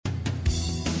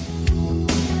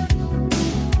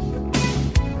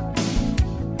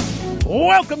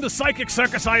Welcome to Psychic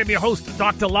Circus. I am your host,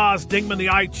 Dr. Lars Dingman, the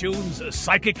iTunes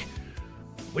Psychic.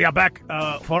 We are back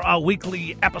for our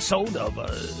weekly episode of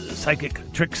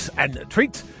Psychic Tricks and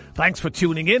Treats. Thanks for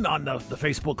tuning in on the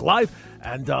Facebook Live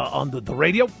and on the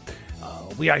radio.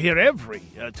 We are here every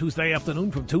Tuesday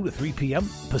afternoon from 2 to 3 p.m.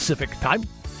 Pacific time.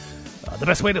 The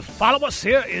best way to follow us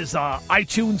here is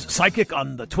iTunes Psychic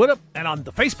on the Twitter and on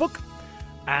the Facebook.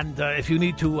 And if you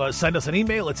need to send us an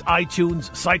email, it's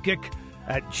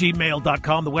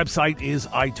iTunesPsychic@gmail.com. The website is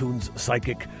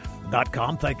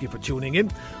iTunesPsychic.com. Thank you for tuning in.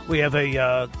 We have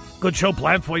a good show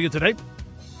planned for you today.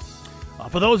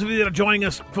 For those of you that are joining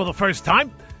us for the first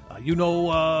time, you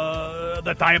know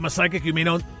that I am a psychic. You may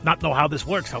not know how this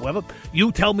works, however.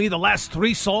 You tell me the last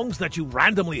 3 songs that you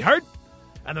randomly heard,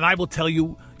 and then I will tell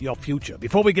you your future.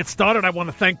 Before we get started, I want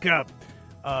to thank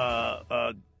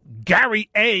Gary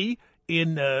A.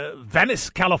 in Venice,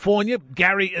 California.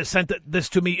 Gary sent this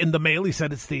to me in the mail. He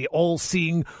said it's the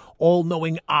all-seeing,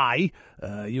 all-knowing eye.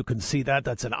 You can see that.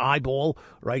 That's an eyeball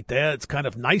right there. It's kind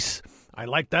of nice. I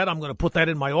like that. I'm going to put that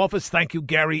in my office. Thank you,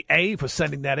 Gary A., for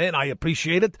sending that in. I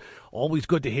appreciate it. Always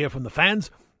good to hear from the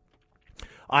fans.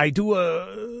 I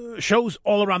do shows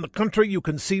all around the country. You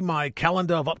can see my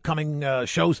calendar of upcoming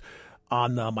shows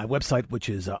on my website, which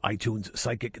is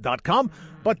iTunesPsychic.com.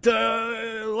 But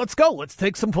let's go. Let's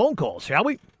take some phone calls, shall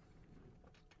we?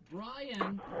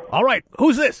 Brian. All right.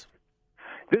 Who's this?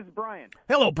 This is Brian.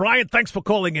 Hello, Brian. Thanks for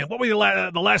calling in. What were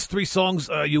the last 3 songs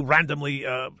you randomly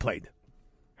played?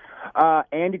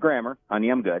 Andy Grammer, Honey,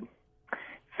 I'm Good.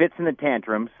 Fits in the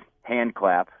Tantrums, Hand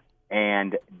Clap,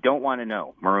 and Don't Want to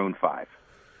Know, Maroon 5.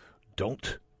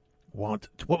 Don't Want...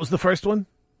 What was the first one?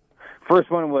 First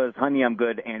one was Honey, I'm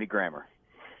Good, Andy Grammer.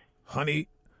 Honey,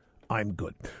 I'm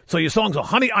Good. So your songs are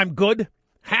Honey, I'm Good,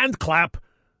 Hand Clap,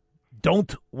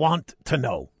 Don't Want to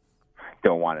Know.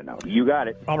 Don't Want to Know. You got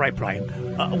it. All right, Brian.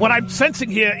 What I'm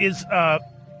sensing here is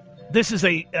this is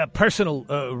a personal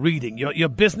reading. Your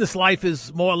business life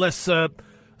is more or less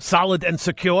solid and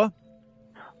secure?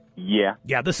 Yeah.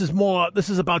 Yeah, this is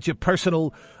about your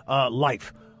personal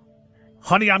life.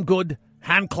 Honey, I'm Good,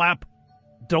 Hand Clap,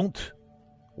 Don't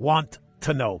Want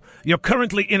to Know. You're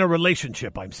currently in a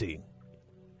relationship, I'm seeing.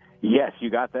 Yes, you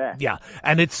got that. Yeah,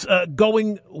 and it's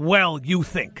going well, you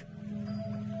think.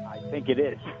 I think it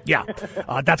is. Yeah,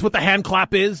 that's what the hand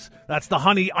clap is. That's the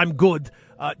Honey, I'm Good.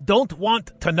 Don't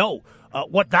Want to Know.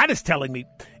 What that is telling me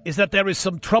is that there is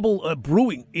some trouble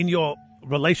brewing in your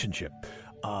relationship.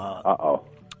 Uh-oh.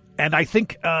 And I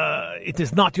think it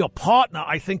is not your partner.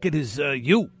 I think it is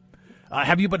you.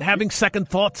 Have you been having second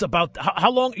thoughts about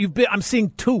how long you've been? I'm seeing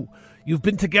 2. You've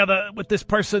been together with this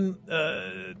person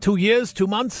 2 years, 2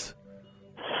 months?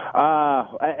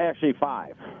 Actually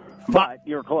 5. But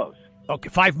you're close. Okay,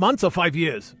 5 months or 5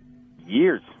 years?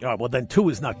 Years. All right, well, then 2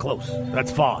 is not close. That's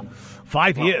far.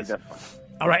 5 years. That's...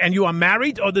 All right, and you are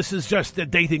married, or this is just a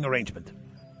dating arrangement?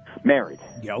 Married.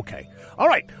 Yeah, okay. All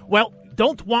right, well,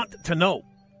 Don't Want to Know.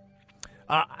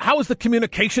 How has the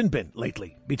communication been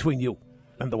lately between you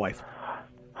and the wife?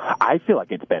 I feel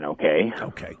like it's been okay.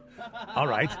 Okay. All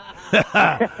right.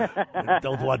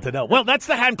 Don't want to know. Well, that's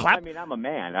the hand clap. I mean, I'm a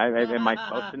man. Am I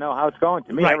supposed to know how it's going?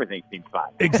 To me, Right. Everything seems fine.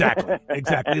 Exactly.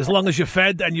 As long as you're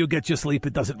fed and you get your sleep,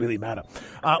 it doesn't really matter.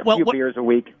 A few beers a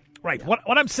week. Right.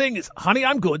 What I'm saying is, Honey,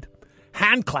 I'm Good.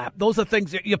 Hand clap. Those are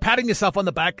things. You're patting yourself on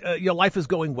the back. Your life is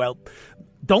going well.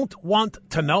 Don't Want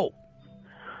to Know.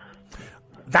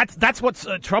 That's what's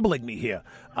troubling me here.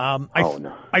 No.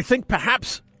 I think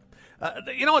perhaps...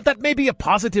 you know what? That may be a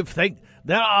positive thing.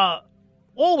 There are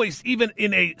always, even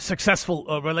in a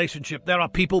successful relationship, there are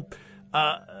people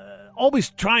always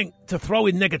trying to throw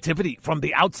in negativity from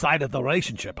the outside of the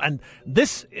relationship. And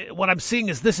this, what I'm seeing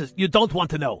is you don't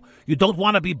want to know. You don't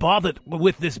want to be bothered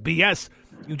with this BS.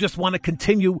 You just want to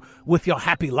continue with your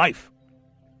happy life.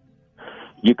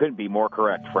 You couldn't be more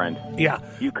correct, friend. Yeah.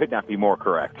 You could not be more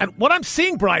correct. And what I'm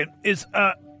seeing, Brian, is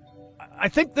I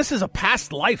think this is a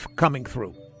past life coming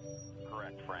through.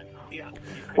 Yeah.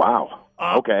 Wow.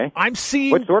 Okay. I'm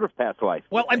seeing... What sort of past life?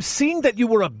 Well, I'm seeing that you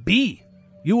were a bee.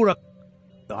 You were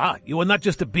not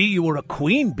just a bee, you were a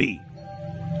queen bee.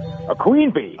 A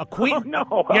queen bee? A queen? Oh,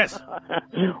 no. Yes.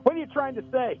 What are you trying to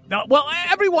say? No, well,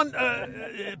 everyone,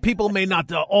 people may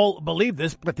not all believe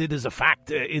this, but it is a fact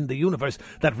in the universe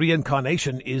that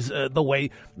reincarnation is the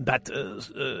way that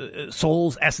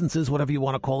souls, essences, whatever you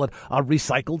want to call it, are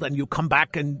recycled, and you come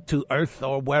back into Earth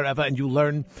or wherever, and you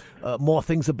learn more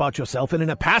things about yourself. And in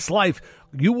a past life,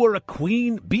 you were a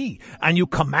queen bee, and you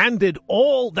commanded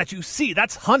all that you see.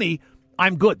 That's honey.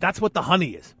 I'm good. That's what the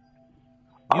honey is.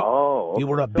 Okay. You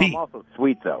were a so bee. I'm also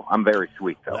sweet, though. I'm very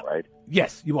sweet, though, right?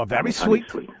 Yes, you are very sweet.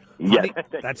 Sweet. Honey,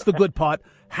 that's the good part.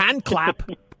 Hand clap.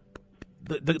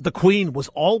 The queen was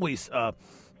always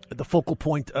the focal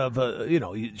point of,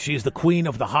 she is the queen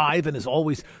of the hive and is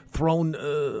always thrown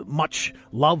much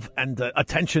love and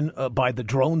attention by the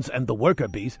drones and the worker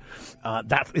bees.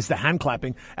 That is the hand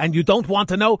clapping. And you don't want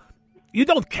to know, you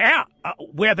don't care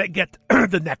where they get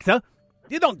the nectar.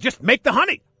 You don't just make the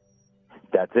honey.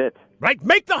 That's it. Right?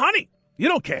 Make the honey. You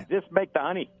don't care. Just make the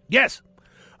honey. Yes.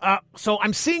 So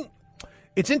I'm seeing,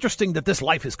 it's interesting that this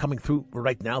life is coming through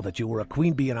right now, that you were a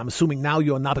queen bee, and I'm assuming now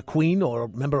you're not a queen or a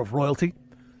member of royalty?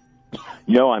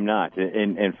 No, I'm not.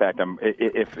 In fact,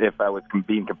 if I was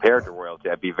being compared to royalty,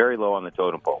 I'd be very low on the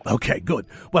totem pole. Okay, good.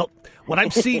 Well, what I'm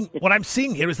seeing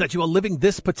here is that you are living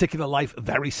this particular life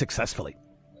very successfully.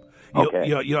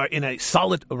 You're in a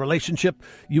solid relationship.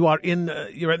 You're in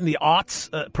the arts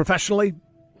professionally.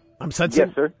 I'm sensing.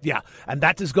 Yes, sir. Yeah, and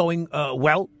that is going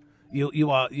well.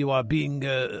 You are being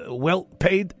well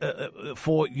paid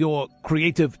for your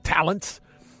creative talents.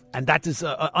 And that is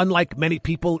unlike many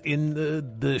people in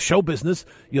the show business.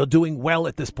 You're doing well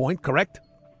at this point, correct?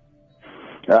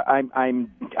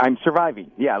 I'm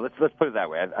surviving. Yeah, let's put it that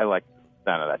way. I like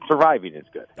none of that. Surviving is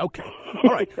good. Okay,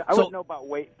 all right. I wouldn't know about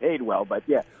paid well, but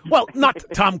yeah. Well, not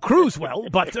Tom Cruise well,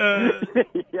 but yes,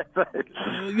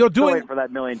 you're doing. Wait for that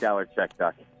 $1 million check,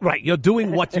 Doc. Right, you're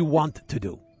doing what you want to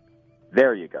do.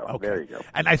 There you go. Okay. There you go.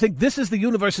 And I think this is the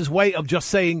universe's way of just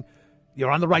saying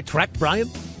you're on the right track, Brian.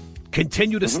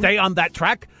 Continue to stay on that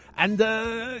track and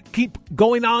keep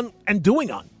going on and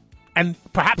doing on. And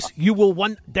perhaps you will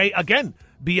one day again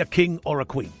be a king or a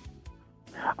queen.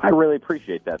 I really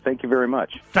appreciate that. Thank you very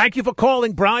much. Thank you for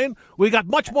calling, Brian. We got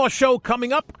much more show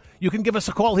coming up. You can give us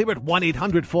a call here at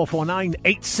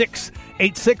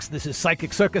 1-800-449-8686. This is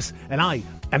Psychic Circus, and I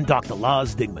am Dr.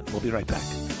 Lars Dingman. We'll be right back.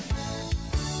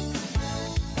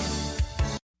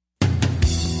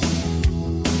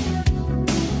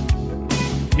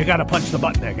 You got to punch the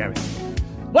button there, Gary.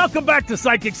 Welcome back to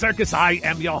Psychic Circus. I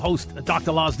am your host,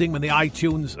 Dr. Lars Dingman, the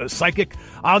iTunes Psychic.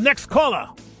 Our next caller,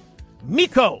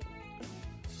 Miko.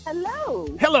 Hello.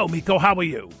 Hello, Miko. How are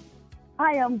you?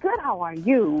 I am good. How are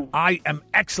you? I am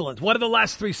excellent. What are the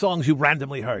last 3 songs you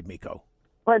randomly heard, Miko?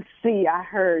 Let's see. I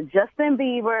heard Justin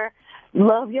Bieber,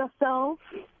 Love Yourself.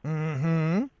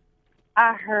 Mm-hmm.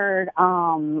 I heard,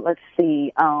 Black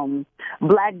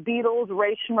Beatles,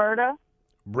 Ray Schmurda.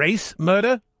 Race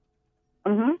Murder?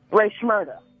 Mm-hmm. Ray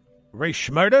Schmurda. Ray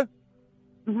Schmurda?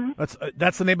 Mm-hmm.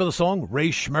 That's the name of the song, Ray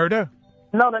Schmurda?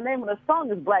 No, the name of the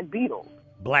song is Black Beatles.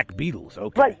 Black Beatles,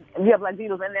 okay. Black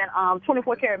Beatles. And then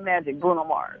 24 Karat Magic, Bruno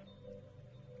Mars.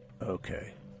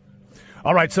 Okay.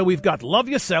 All right, so we've got Love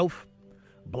Yourself,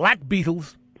 Black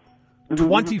Beatles,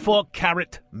 24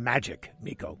 Karat Magic,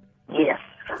 Miko. Yes.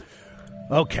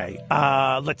 Okay,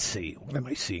 let's see. What am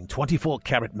I seeing? 24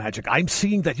 Karat Magic. I'm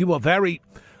seeing that you are very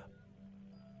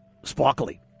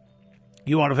sparkly.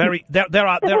 You are very... There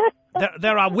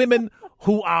are women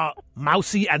who are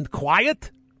mousy and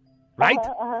quiet, right?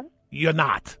 You're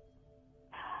not.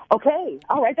 Okay.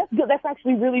 All right. That's good. That's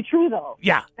actually really true, though.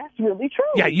 Yeah. That's really true.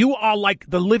 Yeah, you are like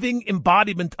the living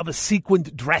embodiment of a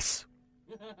sequined dress.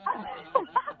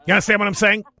 You understand what I'm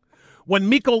saying? When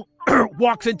Miko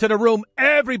walks into the room,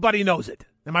 everybody knows it.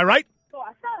 Am I right? So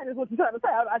I shine is what you're trying to say.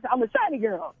 I'm a shiny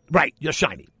girl. Right. You're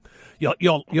shiny. You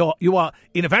are,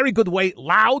 in a very good way,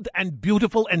 loud and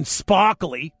beautiful and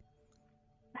sparkly.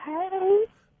 Hey,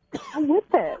 I'm with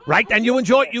that. Right? And you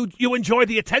enjoy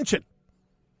the attention.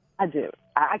 I do.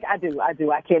 I do.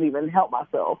 I can't even help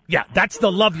myself. Yeah, that's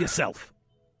the love yourself.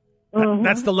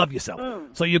 That's the love yourself.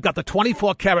 So you've got the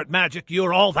 24 karat magic.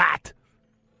 You're all that.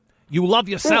 You love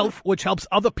yourself, which helps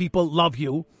other people love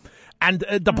you. And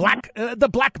the Black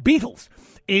Beatles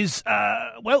is,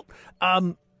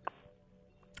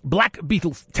 Black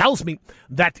Beatles tells me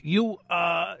that you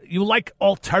like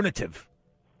alternative,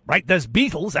 right? There's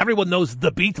Beatles. Everyone knows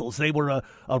the Beatles. They were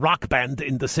a rock band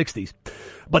in the 60s.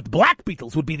 But Black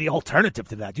Beatles would be the alternative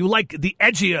to that. You like the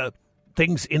edgier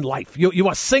things in life. You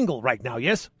are single right now,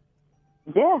 yes?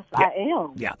 Yes, yeah. I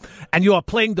am. Yeah. And you are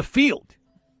playing the field.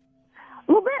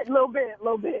 Little bit.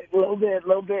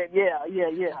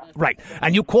 Yeah. Right.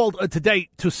 And you called today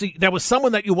to see, there was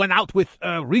someone that you went out with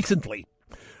recently.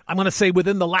 I'm going to say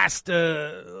within the last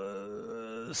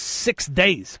 6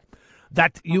 days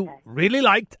that you really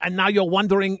liked, and now you're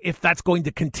wondering if that's going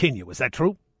to continue. Is that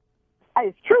true?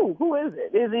 It's true. Who is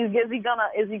it? Is he gonna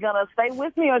stay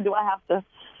with me, or do I have to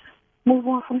move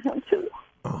on from him too?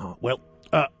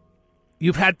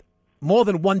 You've had more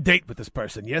than one date with this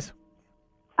person, yes?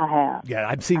 I have. Yeah,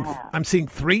 I'm seeing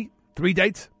three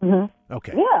dates. Mm-hmm.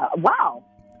 Okay. Yeah. Wow.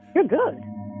 You're good.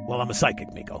 Well, I'm a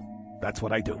psychic, Miko. That's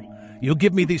what I do. You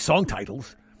give me these song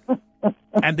titles,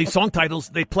 And the song titles,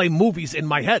 they play movies in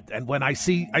my head. And when I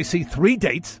see 3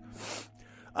 dates,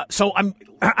 so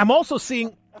I'm also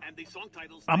seeing. And the song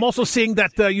titles. I'm also seeing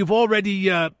that you've already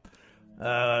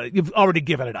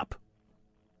given it up.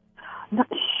 No,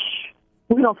 shh.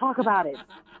 We don't talk about it.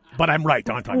 But I'm right,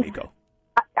 aren't I, Miko?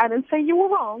 I didn't say you were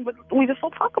wrong, but we just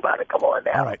don't talk about it. Come on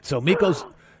now. All right, so Miko's,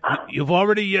 you're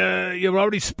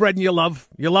already spreading your love.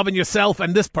 You're loving yourself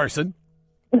and this person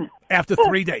after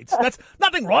 3 dates. That's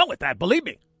nothing wrong with that. Believe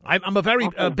me, I'm a very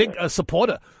big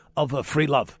supporter of free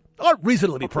love, or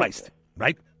reasonably priced,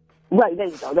 right? Right, there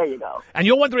you go. There you go. And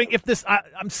you're wondering if this,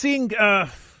 I'm seeing,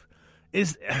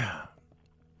 is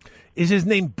his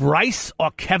name Bryce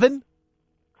or Kevin?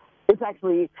 It's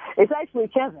actually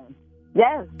Kevin.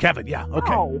 Yes. Kevin, yeah,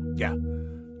 okay. No. Yeah.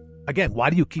 Again, why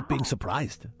do you keep being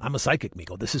surprised? I'm a psychic,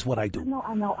 Miko. This is what I do.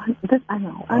 I know. I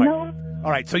know.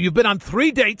 All right, so you've been on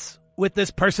 3 dates with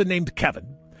this person named Kevin.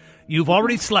 You've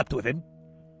already slept with him.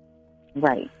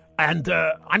 Right. And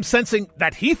I'm sensing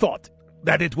that he thought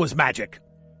that it was magic,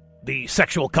 the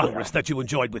sexual congress that you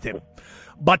enjoyed with him.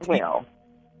 But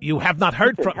you have not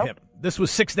heard from him. This was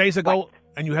 6 days ago,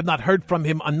 and you have not heard from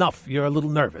him enough. You're a little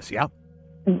nervous, yeah?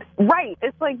 Right.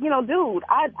 It's like, dude,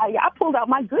 I pulled out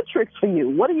my good tricks for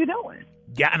you. What are you doing?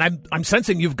 Yeah, and I'm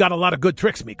sensing you've got a lot of good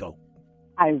tricks, Miko.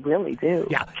 I really do.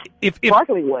 Yeah.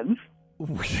 Sparkly ones.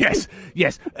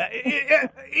 Yes.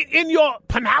 In your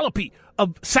panoply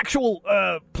of sexual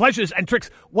pleasures and tricks,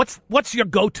 what's your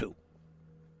go-to?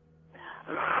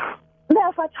 Now,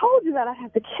 if I told you that, I'd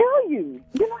have to kill you.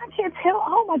 I can't tell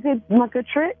all my good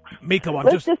tricks. Miko,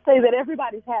 Let's just say that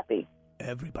everybody's happy.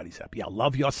 Everybody's happy. Yeah,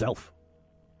 love yourself.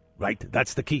 Right?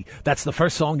 That's the key. That's the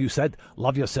first song you said.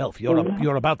 Love yourself.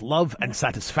 You're about love and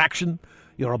satisfaction.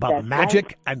 You're about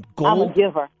magic and gold. I'm a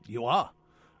giver. You are.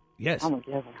 Yes. I'm a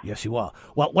giver. Yes, you are.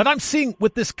 Well, what I'm seeing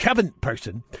with this Kevin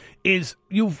person is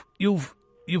you've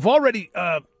already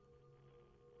the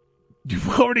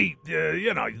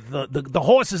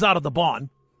horse is out of the barn,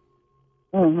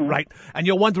 right? And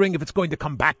you're wondering if it's going to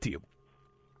come back to you.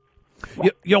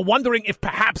 You're wondering if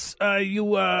perhaps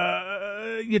you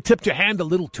tipped your hand a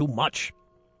little too much.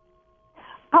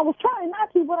 I was trying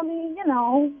not to, but I mean, the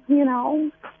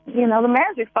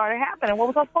magic started happening. What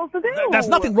was I supposed to do? There's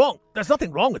nothing wrong. There's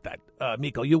nothing wrong with that,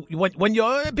 Miko. When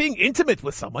you're being intimate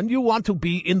with someone, you want to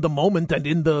be in the moment and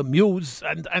in the muse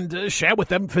and share with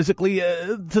them physically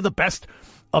to the best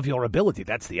of your ability.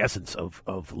 That's the essence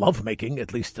of love making,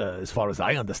 at least as far as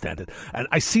I understand it. And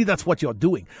I see that's what you're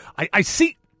doing. I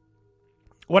see.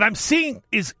 What I'm seeing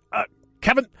is,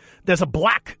 Kevin, there's a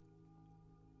black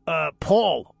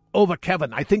pall over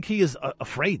Kevin. I think he is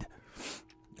afraid.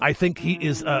 I think he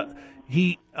is a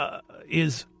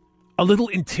little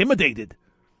intimidated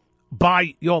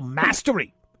by your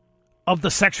mastery of the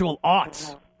sexual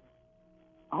arts.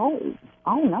 Oh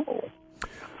no.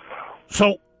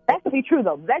 So that could be true,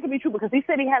 though. That could be true because he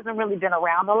said he hasn't really been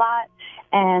around a lot,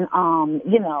 and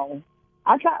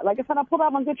I tried. Like I said, I pulled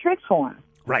out my good tricks for him.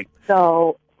 Right.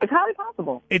 So it's highly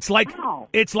possible. It's like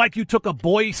you took a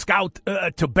Boy Scout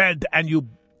to bed and you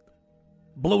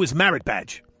blew his merit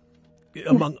badge,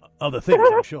 among other things,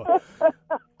 I'm sure.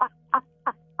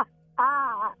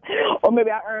 Or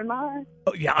maybe I earned mine.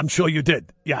 Oh, yeah, I'm sure you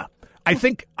did. Yeah, I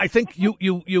think you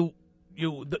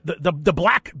the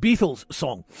Black Beatles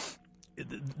song.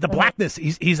 The blackness.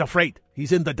 He's afraid.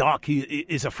 He's in the dark. He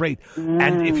is afraid.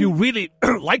 And if you really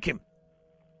like him,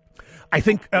 I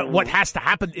think what has to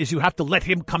happen is you have to let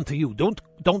him come to you. Don't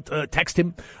text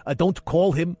him. Don't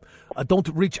call him. Don't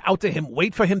reach out to him.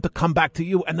 Wait for him to come back to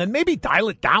you, and then maybe dial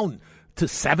it down to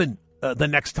 7 the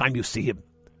next time you see him.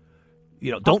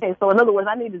 Don't. Okay, so in other words,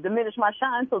 I need to diminish my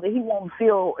shine so that he won't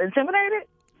feel intimidated.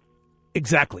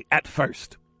 Exactly. At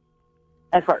first.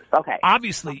 Okay.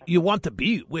 Obviously, you want to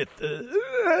be with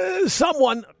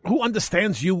someone who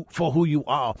understands you for who you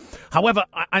are. However,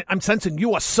 I'm sensing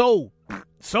you are so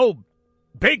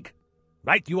big,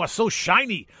 right? You are so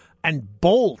shiny and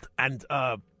bold and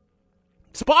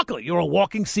sparkly. You're a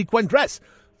walking sequin dress.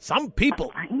 Some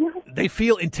people, they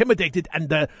feel intimidated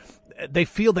and they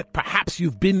feel that perhaps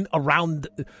you've been around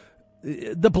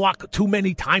the block too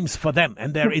many times for them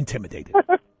and they're intimidated.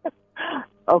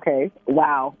 Okay.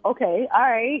 Wow. Okay. All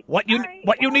right. What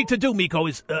you need to do, Miko,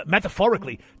 is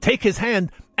metaphorically take his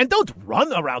hand and don't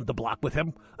run around the block with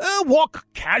him. Walk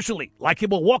casually, like you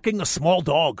were walking a small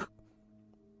dog.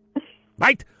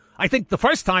 Right? I think the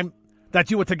first time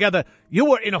that you were together, you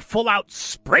were in a full-out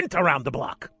sprint around the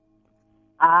block.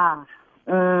 That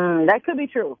could be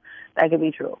true. He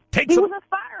was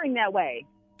inspiring that way.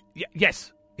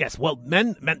 Yes. Yes, well,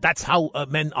 men, that's how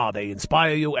men are. They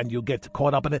inspire you, and you get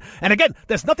caught up in it. And again,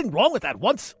 there's nothing wrong with that.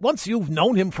 Once you've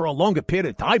known him for a longer period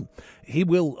of time, he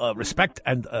will respect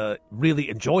and really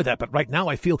enjoy that. But right now,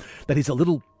 I feel that he's a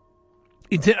little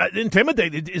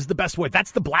intimidated is the best word.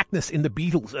 That's the blackness in the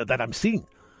Beatles that I'm seeing.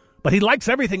 But he likes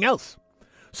everything else.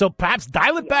 So perhaps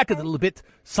dial it back a little bit,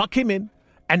 suck him in,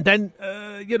 and then,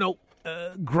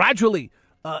 gradually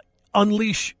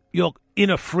unleash your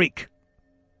inner freak.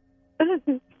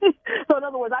 So in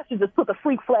other words, I should just put the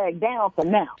freak flag down for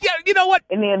now. Yeah, you know what?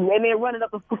 And then run it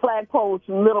up the flagpoles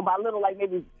little by little, like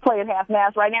maybe playing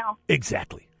half-mast right now.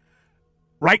 Exactly.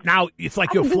 Right now, it's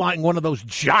like you're flying one of those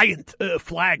giant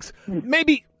flags.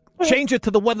 Maybe change it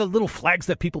to one of the little flags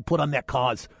that people put on their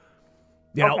cars.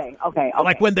 You know, okay.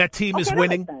 Like when their team is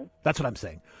winning. That's what I'm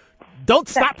saying. Don't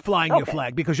stop flying your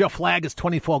flag, because your flag is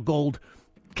 24 gold,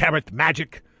 carat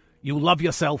magic. You love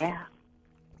yourself. Yeah.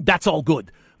 That's all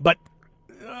good. But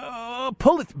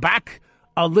pull it back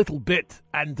a little bit,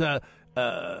 and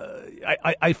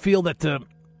I feel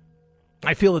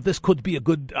that this could be a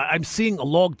good. I'm seeing a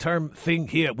long-term thing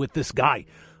here with this guy,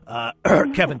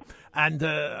 Kevin, and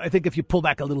I think if you pull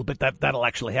back a little bit, that'll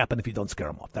actually happen if you don't scare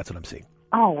him off. That's what I'm seeing.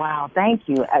 Oh, wow. Thank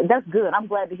you. That's good. I'm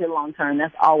glad to hear long-term.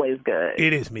 That's always good.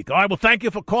 It is, Miko. All right, well, thank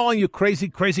you for calling, you crazy,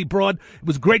 crazy broad. It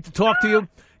was great to talk to you.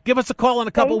 Give us a call in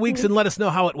a couple of weeks and let us know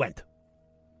how it went.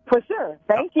 For sure.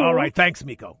 Thank you. All right. Thanks,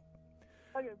 Miko.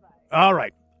 Okay, bye. All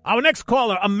right. Our next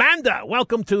caller, Amanda.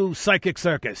 Welcome to Psychic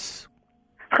Circus.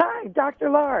 Hi, Dr.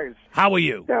 Lars. How are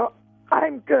you? So,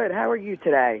 I'm good. How are you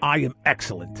today? I am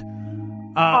excellent.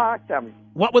 Awesome.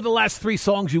 What were the last 3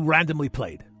 songs you randomly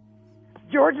played?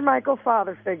 George Michael,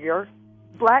 Father Figure,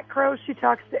 Black Crow, She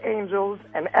Talks to Angels,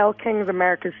 and Elle King's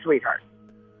America's Sweetheart.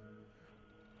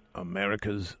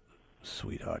 America's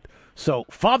Sweetheart. So,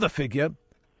 Father Figure,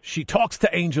 She Talks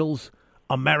to Angels,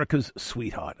 America's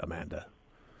Sweetheart, Amanda.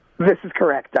 This is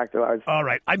correct, Dr. Lars. All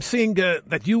right. I'm seeing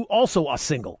that you also are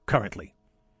single currently.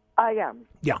 I am.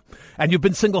 Yeah. And you've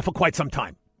been single for quite some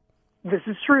time. This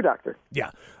is true, Doctor.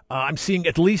 Yeah. I'm seeing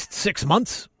at least 6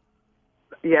 months.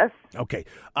 Yes. Okay.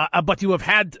 But you have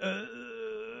had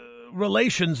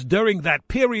relations during that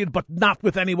period, but not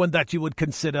with anyone that you would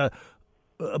consider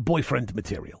boyfriend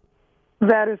material.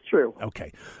 That is true.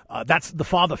 Okay. That's the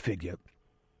father figure.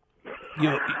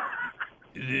 You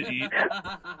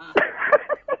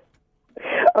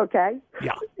Okay.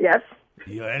 Yeah. Yes.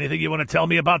 Anything you want to tell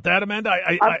me about that, Amanda?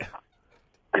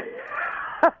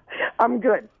 I'm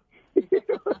good.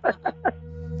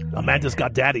 Amanda's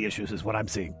got daddy issues is what I'm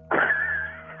seeing.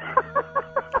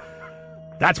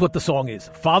 That's what the song is.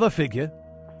 Father figure.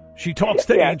 She talks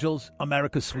to angels,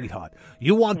 America's sweetheart.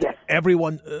 You want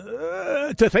everyone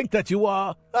to think that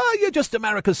you're just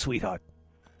America's sweetheart.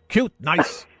 Cute,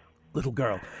 nice little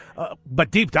girl.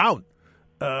 But deep down,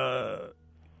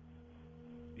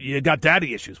 you got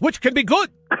daddy issues, which can be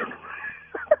good.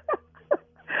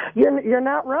 You're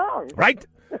not wrong. Right?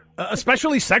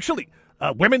 Especially sexually.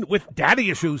 Women with daddy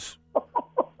issues.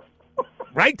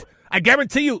 Right? I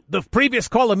guarantee you, the previous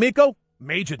caller, Miko,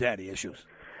 major daddy issues.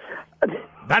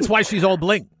 That's why she's all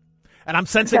bling. And I'm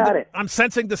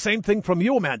sensing the same thing from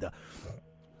you, Amanda.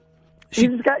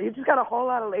 You just got a whole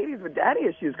lot of ladies with daddy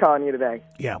issues calling you today.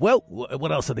 Yeah, well,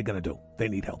 what else are they going to do? They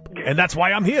need help. And that's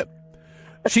why I'm here.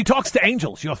 She Talks to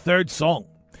Angels, your third song.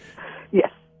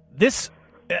 Yes.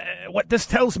 What this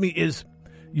tells me is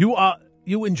you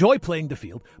enjoy playing the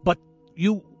field, but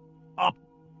you are,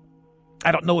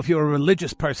 I don't know if you're a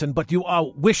religious person, but you are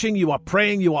wishing, you are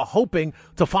praying, you are hoping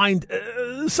to find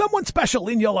someone special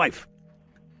in your life.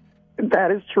 That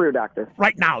is true, Doctor.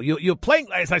 Right now, you're playing,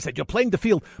 as I said, you're playing the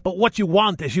field, but what you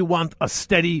want is a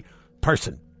steady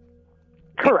person.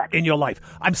 Correct. In your life.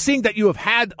 I'm seeing that you have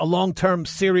had a long-term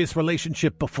serious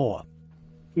relationship before.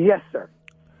 Yes, sir.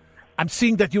 I'm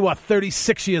seeing that you are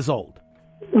 36 years old.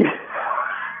 This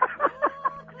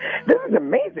is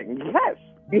amazing. Yes.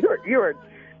 You are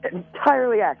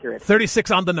entirely accurate.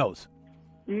 36 on the nose.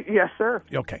 Yes, sir.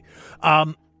 Okay.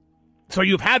 So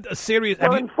you've had a serious...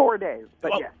 Well, in 4 days,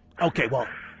 but yes. Okay, well,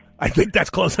 I think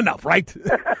that's close enough, right?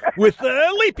 With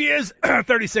leap years,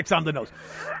 36 on the nose.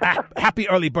 Happy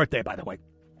early birthday, by the way.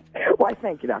 Why,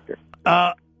 thank you, Doctor.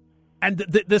 And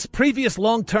this previous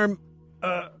long-term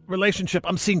relationship,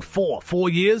 I'm seeing 4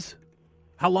 years.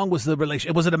 How long was the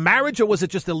relationship? Was it a marriage or was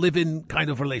it just a live-in kind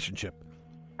of relationship?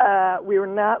 We were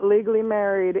not legally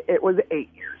married. It was 8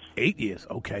 years. 8 years,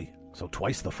 okay. So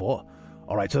twice the 4.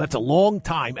 All right, so that's a long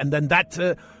time. And then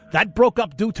that broke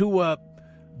up due to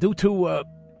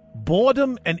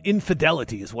boredom and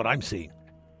infidelity is what I'm seeing.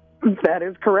 That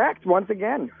is correct, once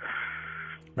again.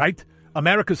 Right?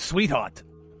 America's sweetheart.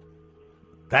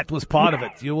 That was part of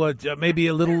it. You were maybe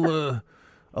a little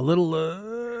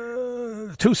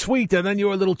too sweet, and then you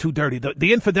were a little too dirty.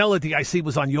 The infidelity I see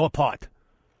was on your part.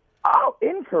 Oh,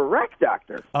 incorrect,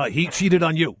 Doctor. He cheated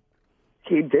on you.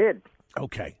 He did.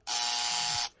 Okay.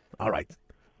 All right.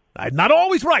 I'm not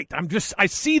always right. I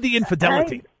see the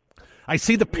infidelity. I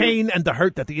see the pain and the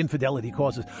hurt that the infidelity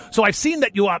causes. So I've seen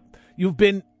that you've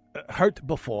been hurt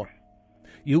before.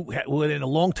 You were in a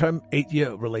long-term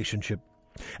 8-year relationship.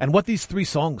 And what these 3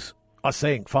 songs are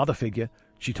saying, Father Figure,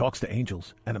 She Talks to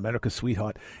Angels, and America's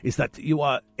Sweetheart, is that you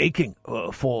are aching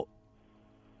for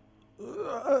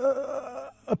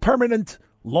a permanent,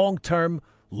 long-term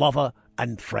lover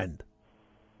and friend.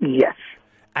 Yes.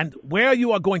 And where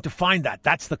you are going to find that,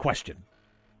 that's the question.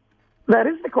 That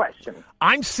is the question.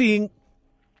 I'm seeing,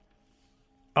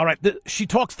 all right, She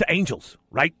Talks to Angels,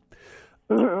 right?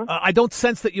 Mm-hmm. I don't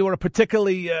sense that you are a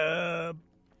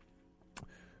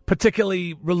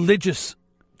particularly religious,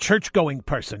 church-going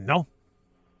person, no?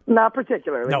 Not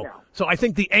particularly, no. So I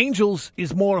think the angels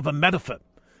is more of a metaphor.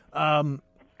 I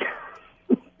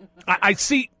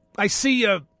see,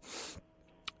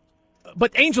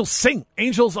 but angels sing.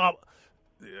 Angels are,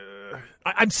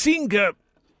 I'm seeing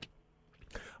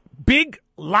big,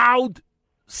 loud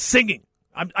singing.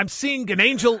 I'm seeing an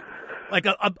angel like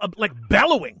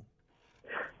bellowing,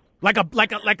 like a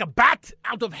bat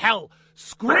out of hell,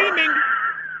 screaming,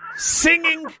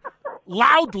 singing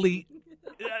loudly.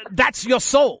 That's your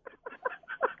soul.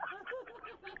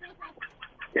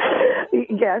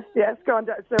 Yes. Go on.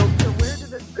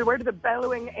 So where do the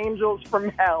bellowing angels from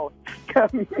hell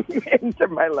come into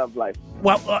my love life?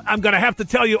 Well, I'm going to have to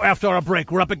tell you after our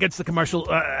break. We're up against the commercial.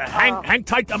 Hang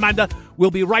tight, Amanda.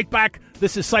 We'll be right back.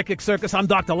 This is Psychic Circus. I'm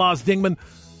Dr. Lars Dingman.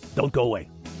 Don't go away.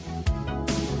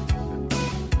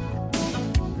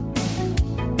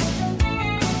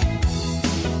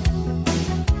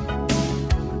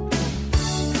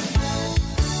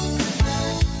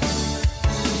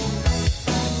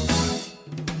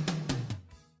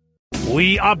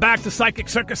 We are back to Psychic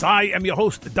Circus. I am your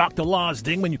host, Dr. Lars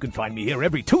Dingman. You can find me here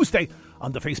every Tuesday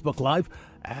on the Facebook Live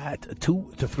at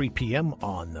 2 to 3 p.m.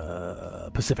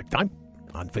 on Pacific Time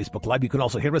on Facebook Live. You can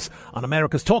also hear us on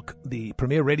America's Talk, the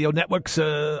premier radio network's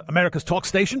America's Talk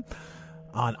station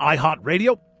on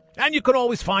iHeartRadio. And you can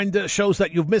always find shows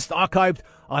that you've missed archived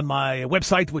on my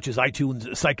website, which is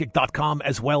iTuneSpsychic.com,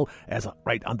 as well as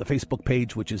right on the Facebook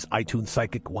page, which is iTunes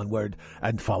Psychic, one word,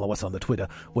 and follow us on the Twitter,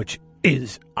 which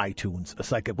is iTunes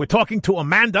Psychic. We're talking to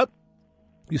Amanda.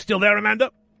 You still there,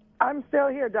 Amanda? I'm still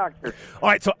here, Doctor. All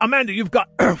right, so Amanda, you've got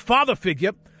Father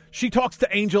Figure. She Talks to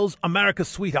Angels, America's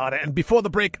Sweetheart. And before the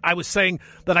break, I was saying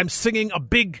that I'm seeing a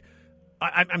big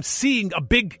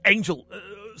angel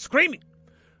screaming.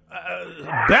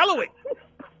 Bellowing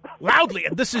loudly,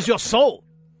 and this is your soul,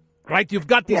 right? You've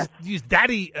got these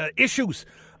daddy issues.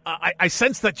 I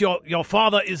sense that your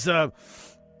father is a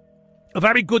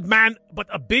very good man, but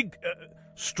a big,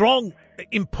 strong,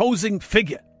 imposing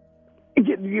figure.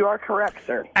 You are correct,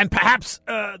 sir. And perhaps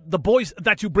the boys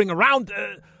that you bring around,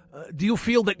 do you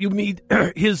feel that you need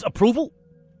his approval?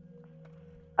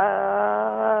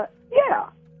 Yeah.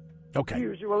 Okay.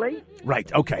 Usually. Right,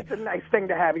 okay. It's a nice thing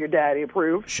to have your daddy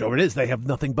approve. Sure it is. They have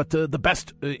nothing but the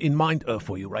best in mind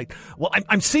for you, right? Well,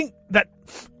 I'm seeing that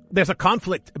there's a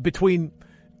conflict between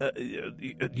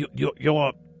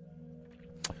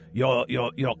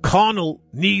your carnal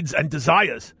needs and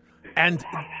desires and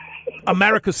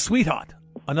America's Sweetheart,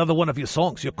 another one of your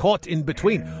songs. You're caught in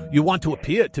between. You want to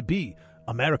appear to be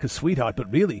America's Sweetheart,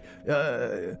 but really,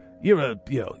 you're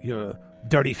a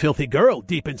dirty, filthy girl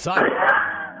deep inside.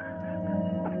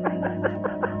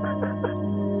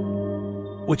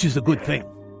 Which is a good thing.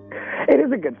 It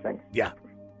is a good thing. Yeah.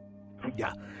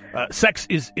 Sex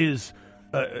is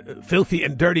filthy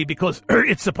and dirty because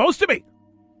it's supposed to be.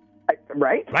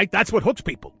 Right? Right? That's what hooks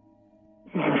people.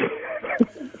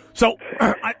 So,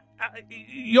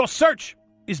 your search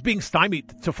is being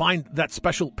stymied to find that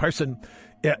special person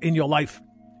in your life.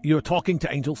 You're talking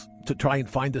to angels to try and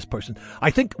find this person.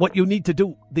 I think what you need to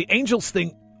do, the angels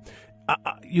thing,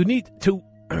 you need to...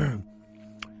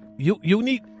 You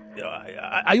need...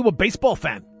 are you a baseball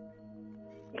fan?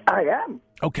 I am.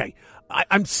 Okay.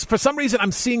 I'm for some reason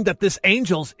I'm seeing that this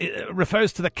Angels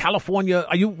refers to the California.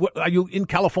 Are you in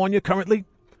California currently?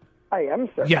 I am,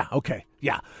 sir. Yeah. Okay.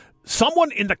 Yeah.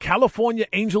 Someone in the California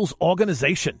Angels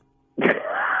organization.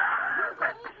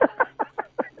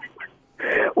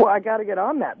 Well, I got to get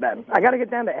on that then. I got to get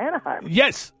down to Anaheim.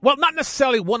 Yes. Well, not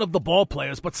necessarily one of the ball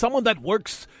players, but someone that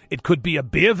works. It could be a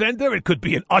beer vendor. It could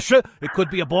be an usher. It could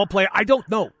be a ball player. I don't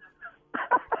know.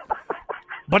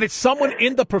 But it's someone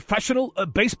in the professional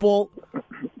baseball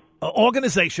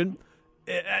organization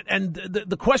and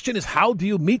the question is, how do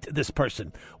you meet this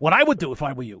person? What I would do if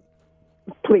I were you,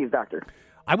 Please, doctor.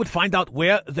 I would find out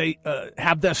where they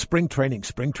have their spring training.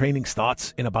 Spring training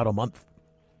starts in about a month.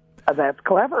 That's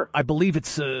clever. I believe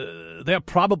it's they're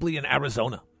probably in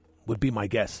Arizona, would be my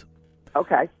guess.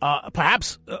 Okay.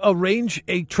 Perhaps arrange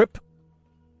a trip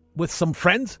with some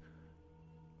friends.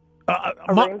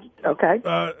 Okay.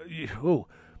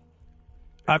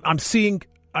 I'm seeing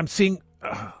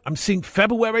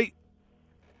February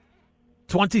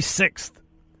 26th.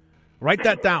 Write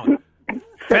that down.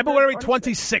 February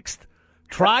 26th.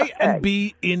 Try and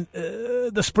be in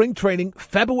the spring training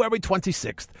February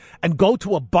 26th and go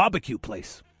to a barbecue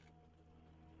place.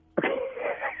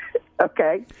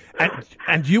 Okay.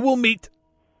 And you will meet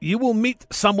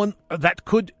someone that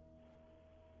could,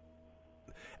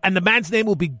 and the man's name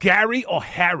will be Gary or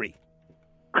Harry.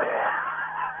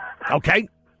 Okay?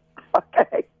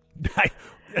 Okay.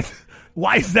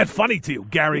 Why is that funny to you,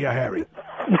 Gary or Harry?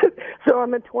 So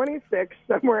on the 26th,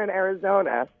 somewhere in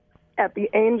Arizona, at the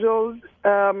Angels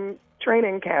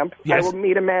training camp, Yes. I will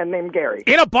meet a man named Gary.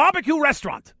 In a barbecue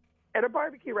restaurant. At a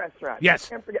barbecue restaurant. Yes.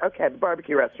 Can't forget. Okay, the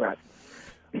barbecue restaurant.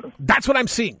 That's what I'm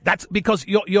seeing. That's because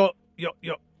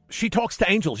she talks to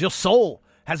angels. Your soul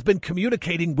has been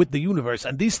communicating with the universe,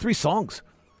 and these 3 songs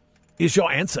is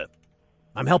your answer.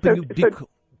 I'm helping you be cool.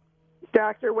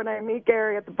 Doctor, when I meet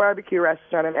Gary at the barbecue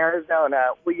restaurant in Arizona,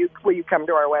 will you come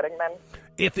to our wedding then?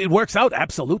 If it works out,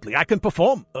 absolutely. I can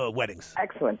perform weddings.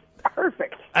 Excellent.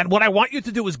 Perfect. And what I want you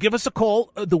to do is give us a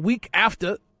call the week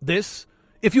after this.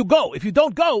 If you go, if you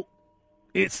don't go,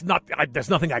 it's not.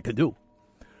 There's nothing I can do.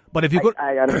 But if you could,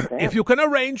 I understand. if you can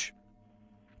arrange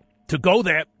to go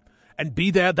there and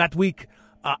be there that week,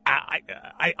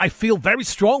 I feel very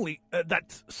strongly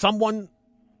that someone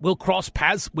will cross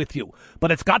paths with you.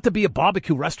 But it's got to be a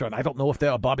barbecue restaurant. I don't know if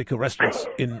there are barbecue restaurants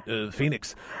in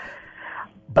Phoenix.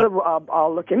 But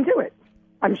I'll look into it.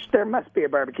 I'm sure there must be a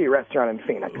barbecue restaurant in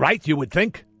Phoenix. Right? You would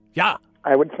think. Yeah.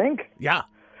 I would think. Yeah.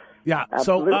 Yeah.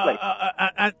 Absolutely.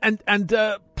 So, and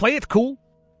play it cool.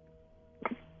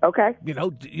 Okay. You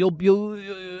know, you'll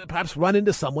perhaps run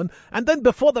into someone, and then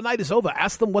before the night is over,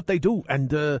 ask them what they do.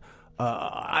 And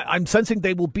I'm sensing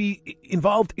they will be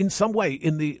involved in some way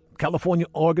in the California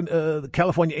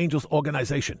Angels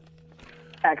organization.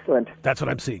 Excellent. That's what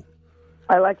I'm seeing.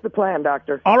 I like the plan,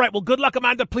 Doctor. All right. Well, good luck,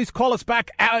 Amanda. Please call us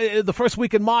back the first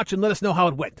week in March and let us know how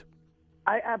it went.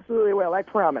 I absolutely will. I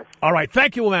promise. All right.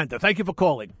 Thank you, Amanda. Thank you for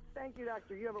calling. Thank you,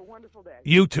 Doctor. You have a wonderful day.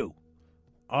 You too.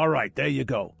 All right. There you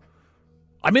go.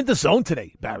 I'm in the zone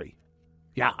today, Barry.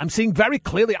 Yeah, I'm seeing very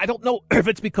clearly. I don't know if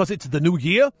it's because it's the new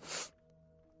year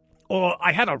or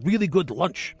I had a really good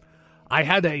lunch. I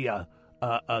had a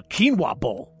quinoa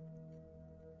bowl.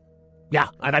 Yeah,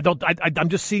 and I'm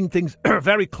just seeing things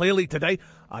very clearly today.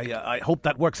 I hope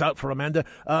that works out for Amanda.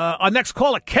 Our next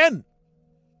caller, Ken.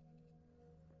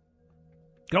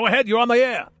 Go ahead, you're on the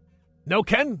air. No,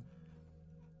 Ken?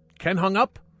 Ken hung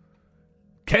up?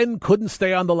 Ken couldn't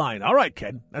stay on the line. All right,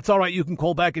 Ken. That's all right. You can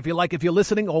call back if you like. If you're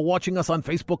listening or watching us on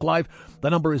Facebook Live, the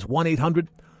number is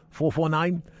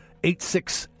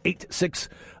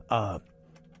 1-800-449-8686.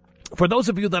 For those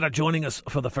of you that are joining us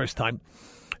for the first time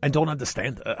and don't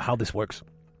understand how this works,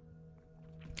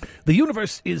 the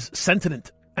universe is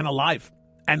sentient and alive.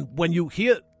 And when you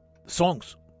hear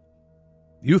songs,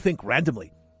 you think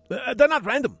randomly. They're not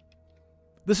random.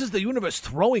 This is the universe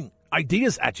throwing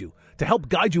ideas at you to help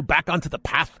guide you back onto the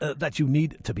path that you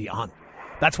need to be on.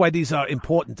 That's why these are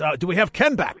important. Do we have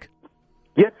Ken back?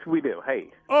 Yes, we do. Hey.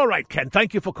 All right, Ken.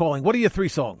 Thank you for calling. What are your 3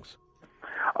 songs?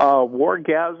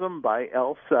 Wargasm by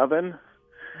L7,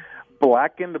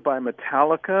 Blackened by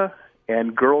Metallica,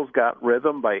 and Girls Got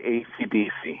Rhythm by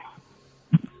AC/DC.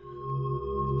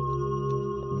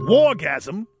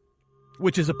 Wargasm,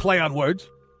 which is a play on words.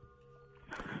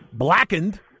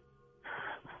 Blackened.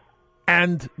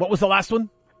 And what was the last one?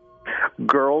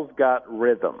 Girls Got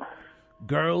Rhythm.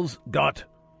 Girls Got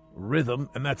Rhythm,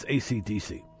 and that's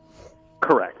AC/DC.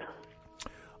 Correct.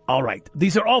 All right.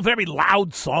 These are all very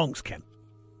loud songs, Ken.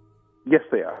 Yes,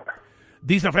 they are.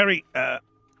 These are very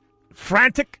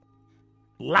frantic,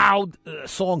 loud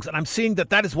songs, and I'm seeing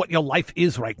that is what your life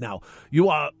is right now. You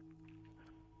are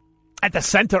at the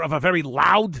center of a very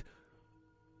loud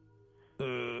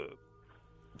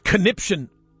conniption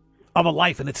of a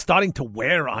life, and it's starting to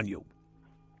wear on you.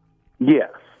 Yes.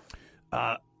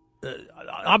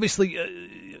 Obviously,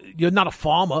 you're not a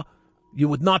farmer. You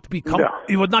would not be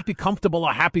You would not be comfortable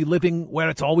or happy living where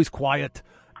it's always quiet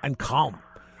and calm.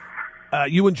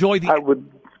 You enjoy the. I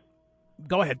would.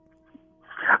 Go ahead.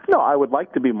 No, I would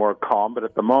like to be more calm, but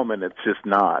at the moment, it's just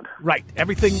not. Right.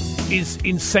 Everything is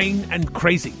insane and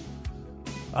crazy.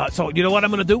 So you know what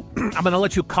I'm going to do? I'm going to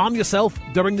let you calm yourself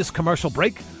during this commercial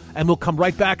break, and we'll come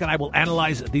right back, and I will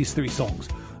analyze these 3 songs.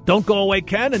 Don't go away,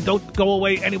 Ken, and don't go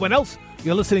away anyone else.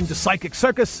 You're listening to Psychic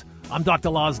Circus. I'm Dr.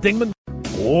 Lars Dingman.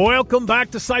 Welcome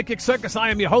back to Psychic Circus. I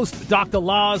am your host, Dr.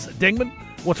 Lars Dingman.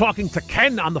 We're talking to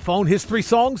Ken on the phone. His 3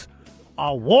 songs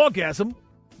are Wargasm,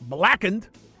 Blackened,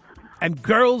 and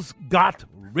Girls Got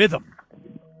Rhythm.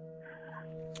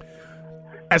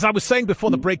 As I was saying before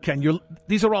the break, Ken,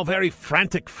 these are all very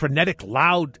frantic, frenetic,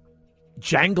 loud,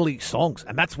 jangly songs,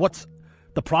 and that's what's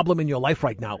the problem in your life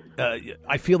right now.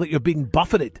 I feel that you're being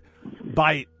buffeted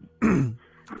by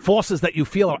forces that you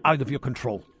feel are out of your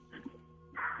control.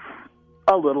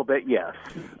 A little bit, yes.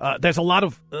 There's a lot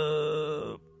of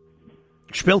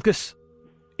Spilkus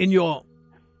in your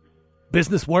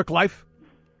business, work life,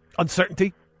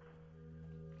 uncertainty.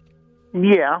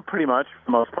 Yeah, pretty much, for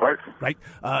the most part. Right.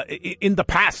 In the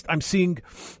past, I'm seeing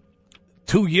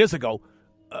 2 years ago,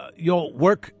 your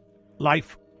work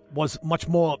life was much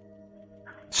more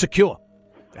secure.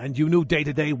 And you knew day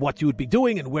to day what you would be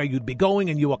doing and where you'd be going,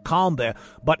 and you were calm there.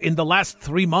 But in the last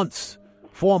 3 months,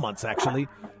 4 months actually,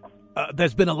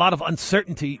 there's been a lot of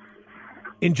uncertainty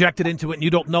injected into it, and you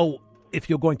don't know if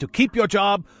you're going to keep your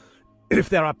job, if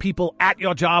there are people at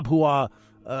your job who are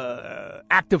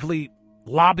actively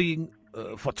lobbying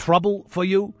for trouble for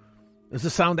you. Does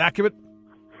this sound accurate?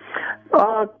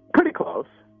 Pretty close.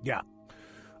 Yeah.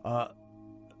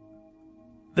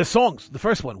 The songs, the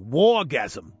first one,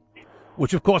 Wargasm,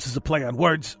 which of course is a play on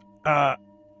words,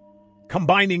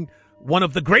 combining one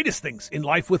of the greatest things in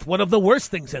life with one of the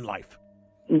worst things in life.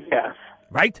 Yes.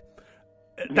 Right?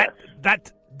 Yes.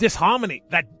 That disharmony,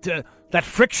 that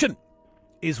friction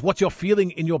is what you're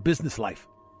feeling in your business life.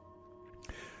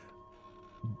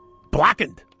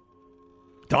 Blackened.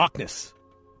 Darkness.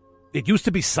 It used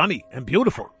to be sunny and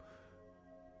beautiful.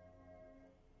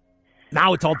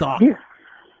 Now it's all dark. Yeah.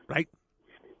 Right?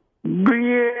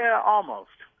 Yeah,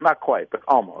 almost. Not quite, but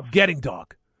almost. Getting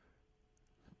dark.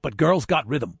 But Girls Got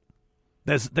Rhythm.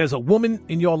 There's a woman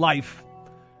in your life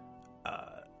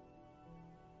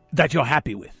that you're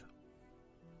happy with.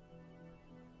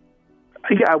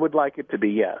 Yeah, I would like it to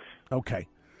be, yes. Okay.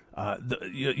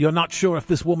 You're not sure if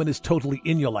this woman is totally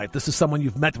in your life. This is someone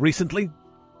you've met recently?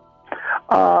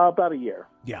 About a year.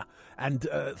 Yeah. And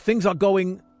things are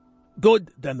going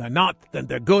good, then they're not, then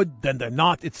they're good, then they're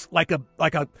not. It's like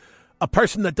a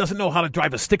person that doesn't know how to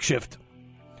drive a stick shift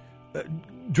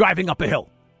driving up a hill.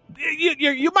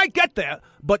 You might get there,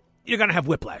 but you're going to have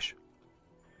whiplash.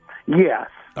 Yes.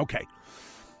 Okay.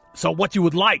 So what you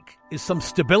would like is some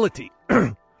stability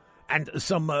and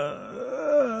some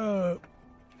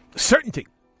certainty.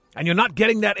 And you're not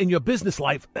getting that in your business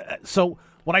life. So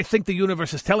what I think the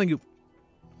universe is telling you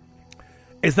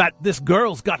is that this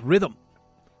girl's got rhythm.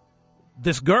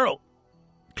 This girl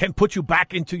can put you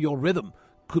back into your rhythm,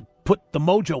 could put the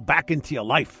mojo back into your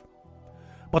life.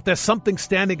 But there's something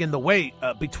standing in the way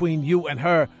between you and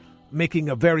her making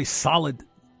a very solid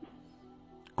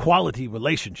quality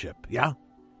relationship, yeah?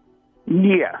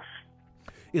 Yes.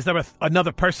 Is there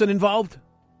another person involved?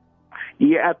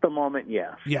 Yeah, at the moment,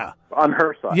 yes. Yeah. On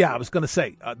her side. Yeah, I was going to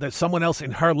say, there's someone else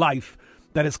in her life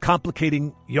that is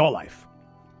complicating your life.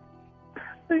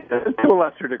 To a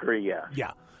lesser degree, yes.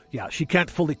 Yeah. Yeah, she can't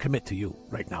fully commit to you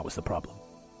right now is the problem.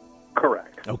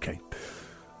 Correct. Okay.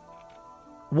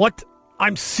 What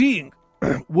I'm seeing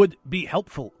would be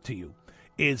helpful to you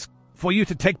is for you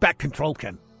to take back control,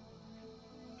 Ken.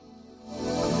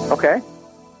 Okay.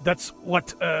 That's what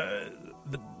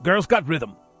the girl's got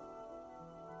rhythm.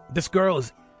 This girl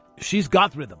she's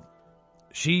got rhythm.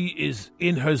 She is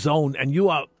in her zone, and you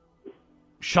are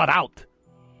shut out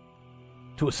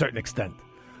to a certain extent.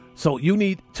 So you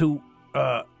need to,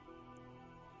 I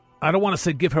don't want to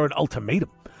say give her an ultimatum,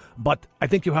 but I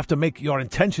think you have to make your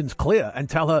intentions clear and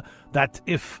tell her that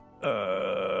if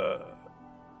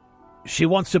she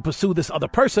wants to pursue this other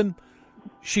person,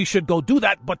 she should go do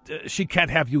that, but she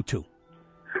can't have you too.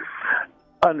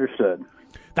 Understood.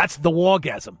 That's the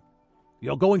wargasm.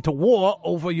 You're going to war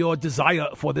over your desire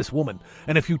for this woman.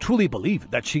 And if you truly believe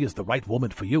that she is the right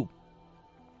woman for you,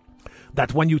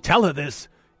 that when you tell her this,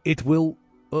 it will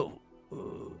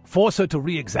force her to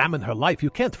re-examine her life. You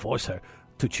can't force her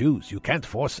to choose. You can't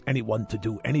force anyone to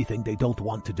do anything they don't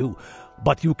want to do.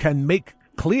 But you can make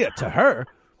clear to her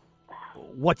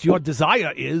what your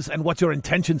desire is and what your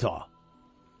intentions are.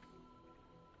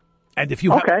 And if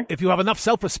you have enough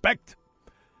self-respect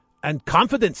and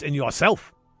confidence in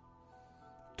yourself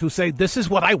to say, this is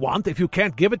what I want. If you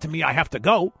can't give it to me, I have to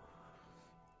go.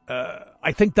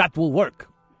 I think that will work.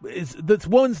 Is this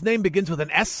woman's name begins with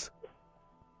an S?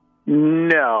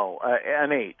 No,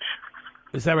 an H.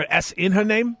 Is there an S in her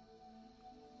name?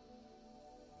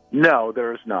 No,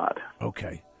 there is not.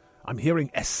 Okay. I'm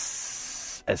hearing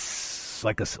S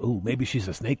like a... Ooh, maybe she's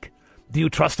a snake. Do you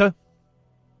trust her?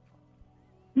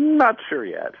 Not sure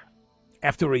yet.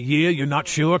 After a year, you're not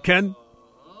sure, Ken?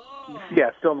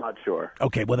 Yeah, still not sure.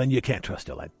 Okay, well, then you can't trust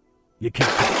her, Len. You can't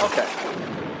trust her.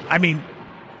 Okay. I mean,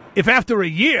 if after a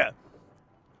year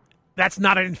that's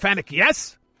not an emphatic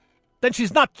yes, then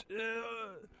she's not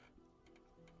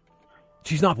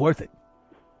worth it.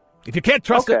 If you can't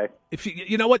trust her, if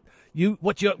you know what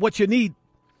you need,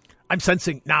 I'm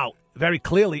sensing now very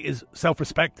clearly is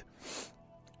self-respect.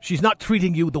 She's not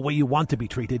treating you the way you want to be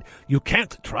treated. You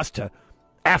can't trust her.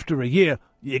 After a year,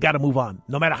 you got to move on.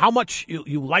 No matter how much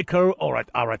you like her or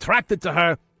are attracted to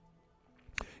her,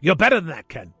 you're better than that,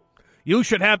 Ken. You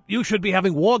should be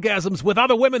having wargasms with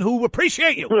other women who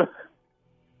appreciate you.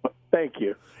 Thank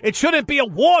you. It shouldn't be a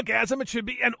wargasm. It should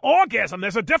be an orgasm.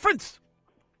 There's a difference.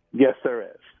 Yes, there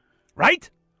is. Right?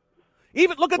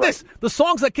 Even look at this. The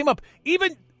songs that came up,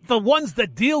 even the ones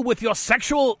that deal with your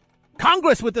sexual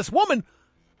congress with this woman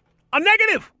are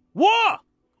negative. War.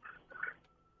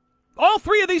 All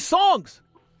three of these songs.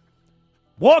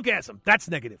 Wargasm, that's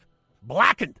negative.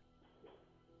 Blackened.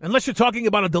 Unless you're talking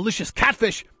about a delicious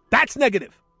catfish, that's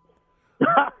negative.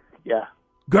 Yeah.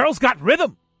 Girls got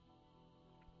rhythm.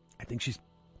 I think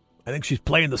she's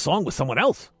playing the song with someone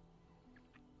else.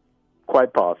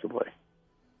 Quite possibly.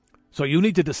 So you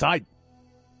need to decide.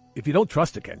 If you don't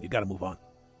trust her, Ken, you got to move on.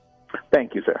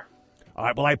 Thank you, sir. All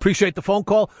right, well, I appreciate the phone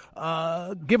call.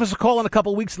 Give us a call in a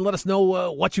couple of weeks and let us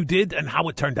know what you did and how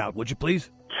it turned out, would you please?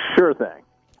 Sure thing.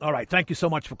 All right, thank you so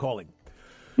much for calling.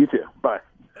 You too. Bye.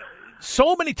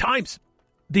 So many times,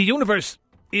 the universe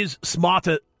is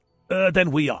smarter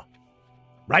than we are,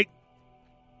 right?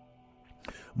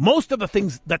 Most of the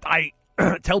things that I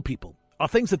tell people are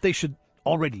things that they should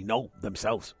already know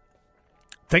themselves.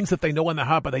 Things that they know in their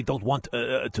heart, but they don't want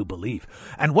to believe.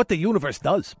 And what the universe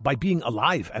does by being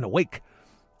alive and awake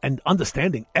and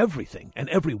understanding everything and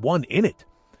everyone in it.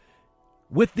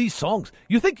 With these songs,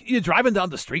 you think you're driving down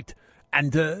the street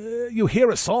and you hear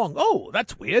a song. Oh,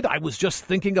 that's weird. I was just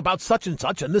thinking about such and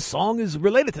such, and this song is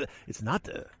related to that. It's not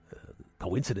a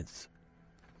coincidence.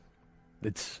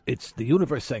 It's the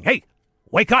universe saying, hey,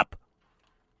 wake up.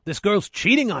 This girl's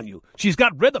cheating on you. She's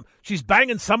got rhythm. She's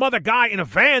banging some other guy in a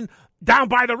van down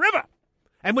by the river.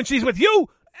 And when she's with you,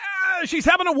 she's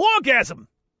having a wargasm.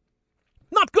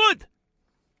 Not good.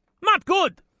 Not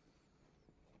good.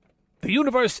 The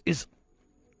universe is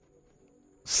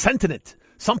sentient.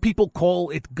 Some people call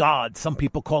it God. Some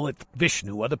people call it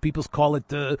Vishnu. Other people call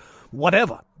it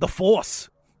whatever. The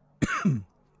Force.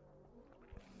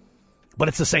 But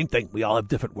it's the same thing. We all have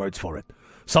different words for it.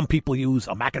 Some people use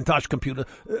a Macintosh computer.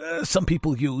 Some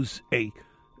people use a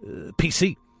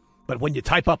PC. But when you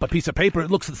type up a piece of paper,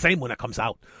 it looks the same when it comes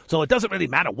out. So it doesn't really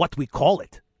matter what we call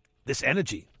it. This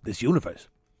energy, this universe.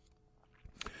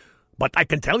 But I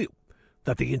can tell you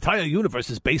that the entire universe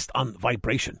is based on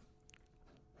vibration.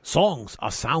 Songs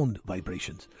are sound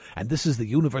vibrations. And this is the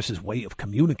universe's way of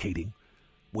communicating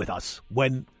with us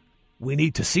when we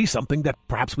need to see something that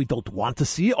perhaps we don't want to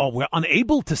see or we're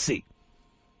unable to see.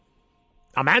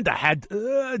 Amanda had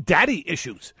daddy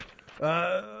issues.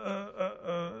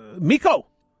 Miko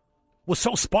was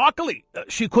so sparkly,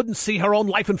 she couldn't see her own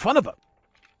life in front of her.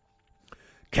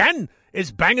 Ken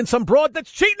is banging some broad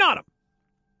that's cheating on him.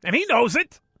 And he knows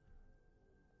it.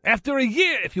 After a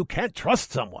year, if you can't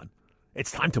trust someone,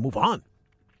 it's time to move on.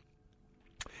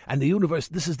 And the universe,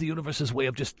 this is the universe's way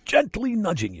of just gently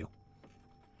nudging you.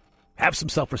 Have some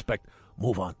self-respect.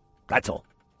 Move on. That's all.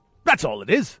 That's all it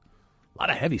is. A lot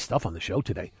of heavy stuff on the show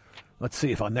today. Let's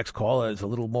see if our next caller is a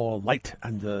little more light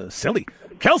and silly.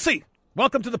 Kelsey,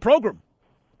 welcome to the program.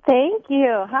 Thank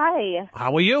you. Hi.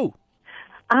 How are you?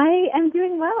 I am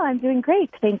doing well. I'm doing great.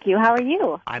 Thank you. How are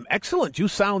you? I'm excellent. You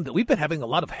sound, we've been having a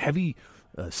lot of heavy,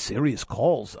 serious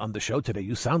calls on the show today.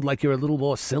 You sound like you're a little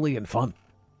more silly and fun.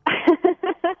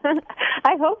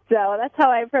 I hope so. That's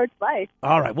how I approach life.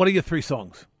 All right. What are your three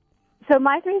songs? So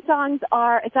my three songs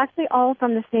it's actually all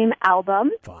from the same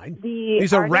album. Fine.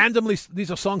 These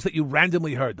are songs that you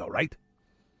randomly heard, though, right?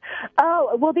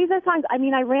 Oh, well, these are songs,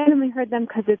 I randomly heard them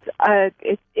because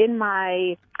it's in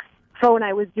my phone.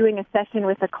 I was doing a session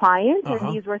with a client,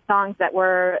 and these were songs that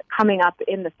were coming up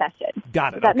in the session.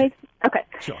 Got it. That makes okay.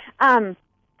 Sure.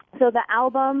 So the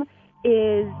album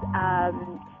is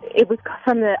it was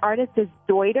from the artist is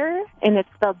Deuter, and it's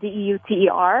spelled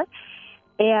Deuter.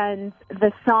 And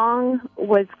the song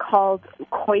was called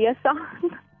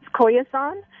Koyasan.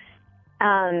 Koyasan.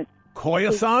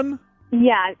 Koyasan?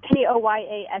 Yeah,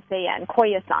 Koyasan.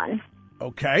 Koyasan.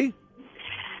 Okay.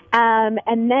 And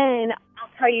then I'll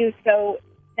tell you, so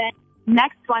the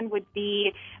next one would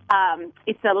be,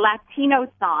 it's a Latino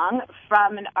song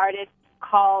from an artist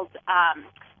called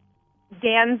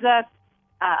Danza.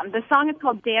 The song is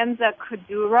called Danza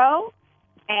Kuduro,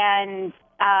 and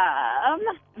I'm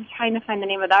trying to find the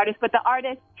name of the artist, but the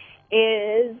artist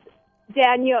is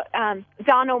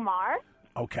Don Omar.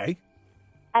 Okay.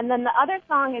 And then the other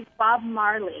song is Bob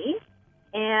Marley,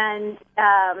 and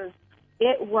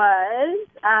it was,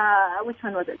 which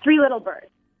one was it? Three Little Birds.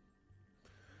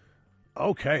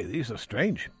 Okay, these are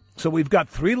strange. So we've got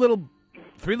Three Little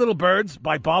Birds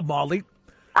by Bob Marley.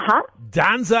 Uh-huh.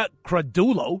 Danza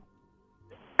Kuduro.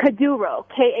 Kuduro,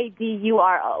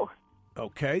 Kaduro.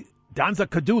 Okay. Danza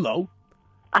Kuduro.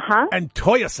 Uh-huh. And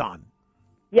Toya-san.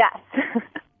 Yes.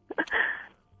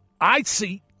 I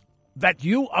see that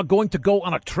you are going to go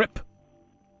on a trip.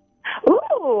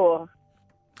 Ooh.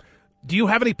 Do you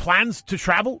have any plans to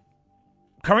travel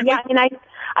currently? Yeah, I mean,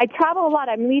 I travel a lot.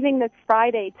 I'm leaving this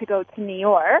Friday to go to New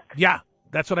York. Yeah,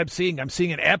 that's what I'm seeing. I'm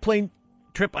seeing an airplane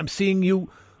trip. I'm seeing you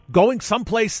going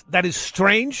someplace that is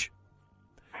strange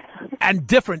and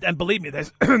different. And believe me,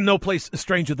 there's no place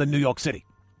stranger than New York City.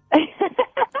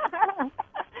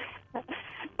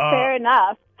 Fair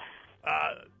enough.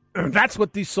 That's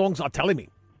what these songs are telling me.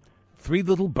 Three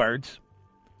Little Birds,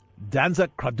 Danza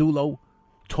Kuduro,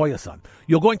 Toya-san.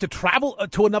 You're going to travel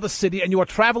to another city, and you are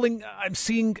traveling, I'm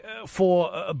seeing,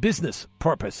 for a business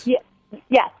purpose.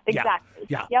 Yes, exactly.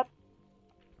 Yeah. Yep.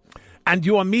 And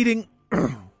you are meeting,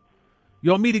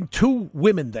 two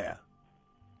women there.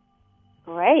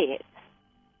 Great.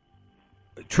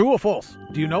 True or false?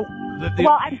 Do you know?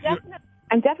 Well,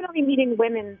 I'm definitely meeting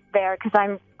women there because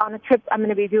I'm on a trip. I'm going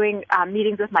to be doing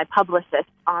meetings with my publicist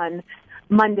on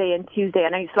Monday and Tuesday,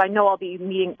 and so I know I'll be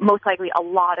meeting most likely a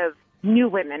lot of new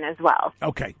women as well.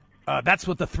 Okay. That's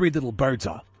what the Three Little Birds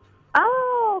are.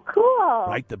 Oh, cool.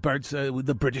 Right? The birds,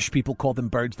 the British people call them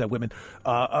birds, they're women.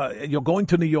 You're going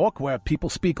to New York where people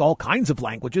speak all kinds of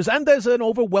languages, and there's an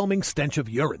overwhelming stench of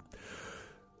urine.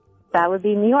 That would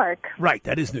be New York. Right,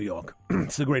 that is New York.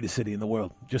 It's the greatest city in the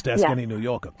world. Just ask any New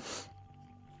Yorker.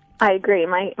 I agree.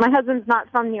 My husband's not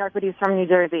from New York, but he's from New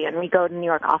Jersey, and we go to New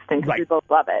York often because we both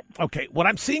love it. Okay, what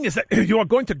I'm seeing is that you are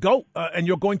going to go and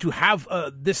you're going to have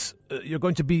this, you're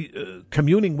going to be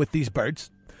communing with these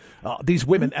birds, these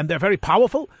women, and they're very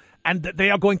powerful, and they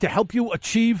are going to help you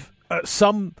achieve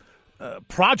some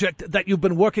project that you've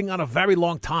been working on a very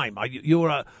long time. You're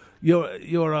a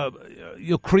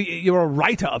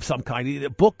writer of some kind, either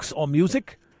books or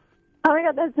music. Oh my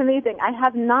God, that's amazing. I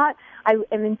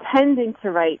am intending to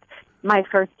write my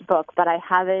first book, but I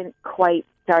haven't quite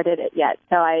started it yet.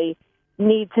 So I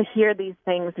need to hear these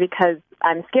things because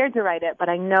I'm scared to write it, but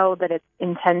I know that it's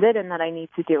intended and that I need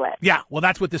to do it. Yeah, well,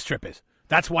 that's what this trip is.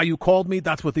 That's why you called me.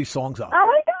 That's what these songs are. Oh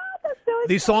my God, that's so exciting.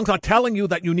 These songs are telling you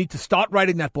that you need to start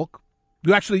writing that book.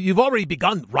 You've already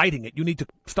begun writing it. You need to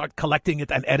start collecting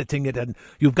it and editing it, and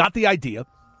you've got the idea.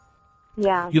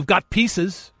 Yeah. You've got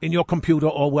pieces in your computer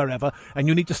or wherever, and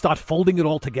you need to start folding it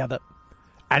all together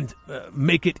and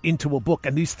make it into a book.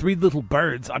 And these Three Little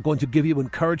Birds are going to give you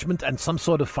encouragement and some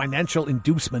sort of financial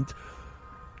inducement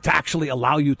to actually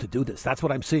allow you to do this. That's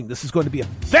what I'm seeing. This is going to be a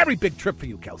very big trip for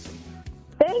you, Kelsey.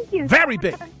 Thank you. Very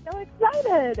big. I'm so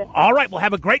excited. All right, well,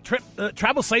 have a great trip.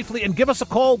 Travel safely, and give us a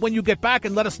call when you get back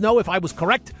and let us know if I was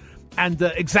correct and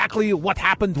exactly what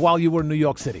happened while you were in New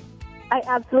York City. I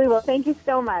absolutely will. Thank you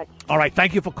so much. All right,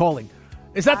 thank you for calling.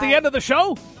 Is that the end of the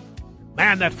show?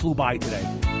 Man, that flew by today.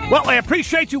 Well, I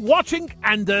appreciate you watching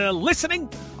and listening.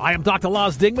 I am Dr.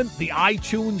 Lars Dingman, the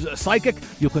iTunes Psychic.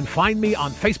 You can find me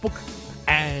on Facebook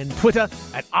and Twitter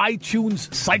at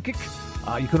iTunes Psychic.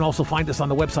 You can also find us on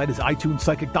the website is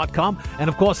ituneспsychic.com. And,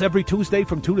 of course, every Tuesday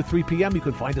from 2 to 3 p.m., you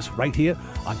can find us right here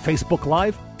on Facebook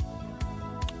Live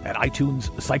at iTunes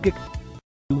Psychic.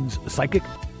 iTunes Psychic.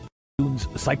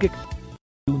 iTunes Psychic.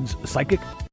 iTunes Psychic.